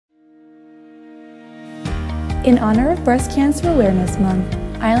In honor of Breast Cancer Awareness Month,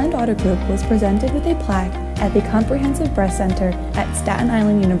 Island Auto Group was presented with a plaque at the Comprehensive Breast Center at Staten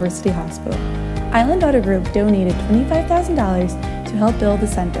Island University Hospital. Island Auto Group donated $25,000 to help build the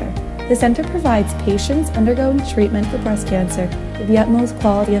center. The center provides patients undergoing treatment for breast cancer with the utmost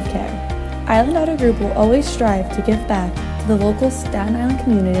quality of care. Island Auto Group will always strive to give back to the local Staten Island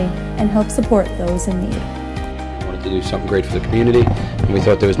community and help support those in need. We wanted to do something great for the community, and we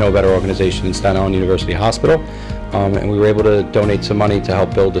thought there was no better organization than Staten Island University Hospital, and we were able to donate some money to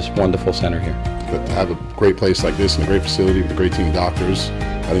help build this wonderful center here. But to have a great place like this and a great facility with a great team of doctors,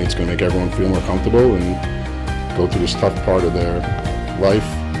 I think it's going to make everyone feel more comfortable and go through this tough part of their life,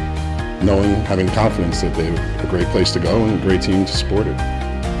 having confidence that they have a great place to go and a great team to support it.